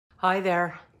Hi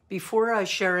there. Before I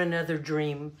share another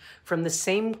dream from the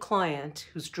same client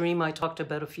whose dream I talked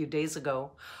about a few days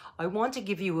ago, I want to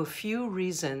give you a few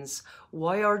reasons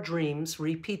why our dreams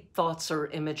repeat thoughts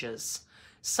or images.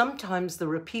 Sometimes the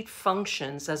repeat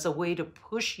functions as a way to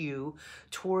push you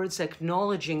towards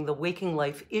acknowledging the waking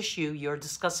life issue you're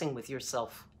discussing with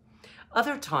yourself.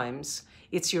 Other times,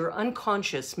 it's your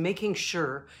unconscious making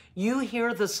sure you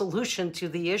hear the solution to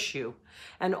the issue.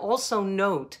 And also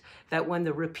note that when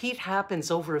the repeat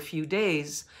happens over a few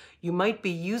days, you might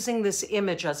be using this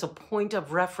image as a point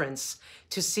of reference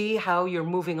to see how you're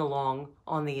moving along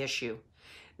on the issue.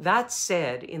 That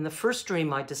said, in the first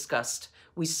dream I discussed,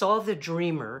 we saw the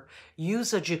dreamer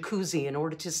use a jacuzzi in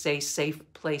order to say safe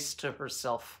place to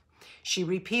herself. She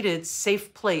repeated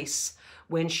safe place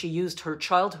when she used her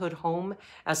childhood home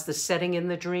as the setting in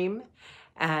the dream,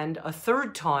 and a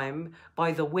third time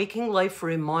by the waking life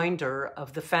reminder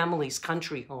of the family's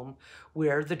country home,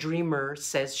 where the dreamer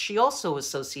says she also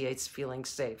associates feeling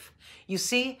safe. You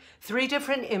see, 3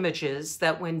 different images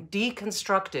that, when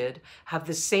deconstructed, have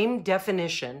the same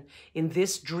definition in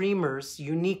this dreamer's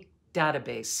unique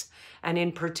database. And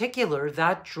in particular,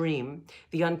 that dream,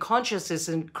 the unconscious is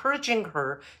encouraging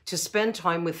her to spend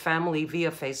time with family via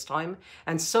FaceTime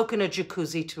and soak in a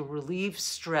jacuzzi to relieve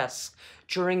stress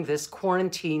during this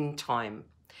quarantine time.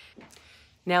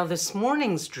 Now, this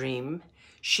morning's dream,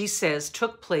 she says,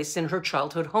 took place in her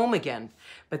childhood home again,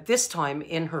 but this time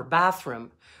in her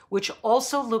bathroom, which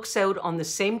also looks out on the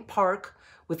same park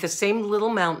with the same little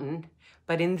mountain,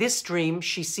 but in this dream,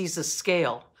 she sees a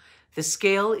scale. The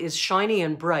scale is shiny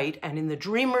and bright, and in the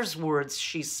dreamer's words,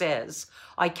 she says,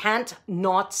 "I can't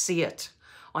not see it.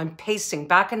 I'm pacing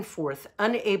back and forth,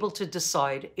 unable to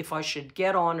decide if I should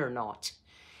get on or not."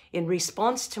 In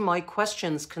response to my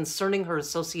questions concerning her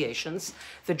associations,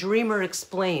 the dreamer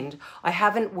explained, "I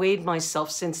haven't weighed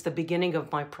myself since the beginning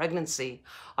of my pregnancy.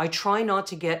 I try not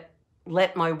to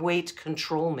let my weight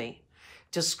control me."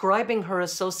 Describing her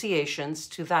associations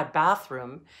to that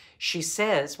bathroom, she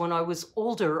says, "When I was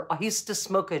older, I used to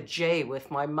smoke a J with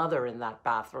my mother in that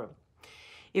bathroom."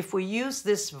 If we use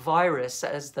this virus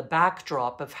as the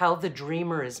backdrop of how the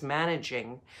dreamer is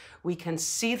managing, we can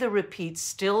see the repeat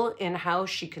still in how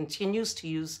she continues to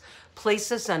use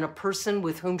places and a person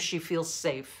with whom she feels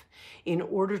safe in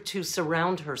order to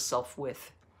surround herself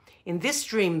with. In this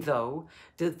dream, though,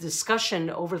 the discussion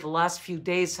over the last few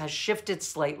days has shifted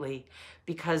slightly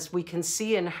because we can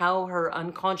see in how her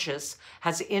unconscious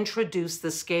has introduced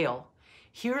the scale.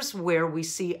 Here's where we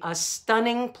see a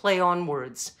stunning play on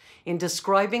words. In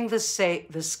describing the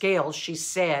scale, she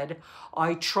said,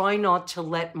 "I try not to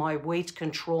let my weight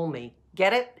control me."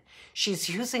 Get it? She's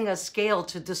using a scale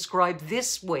to describe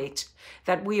this weight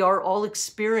that we are all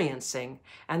experiencing.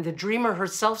 And the dreamer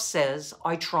herself says,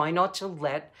 "I try not to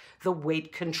let the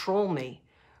weight control me."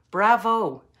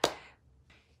 Bravo.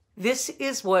 This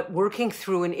is what working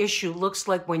through an issue looks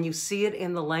like when you see it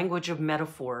in the language of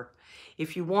metaphor.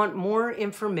 If you want more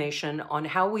information on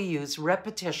how we use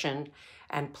repetition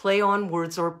and play on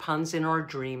words or puns in our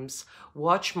dreams,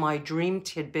 watch my Dream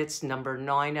Tidbits number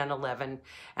 9 and 11,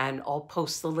 and I'll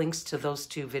post the links to those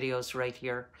 2 videos right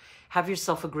here. Have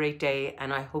yourself a great day,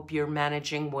 and I hope you're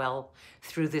managing well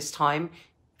through this time.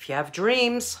 If you have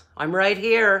dreams, I'm right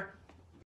here.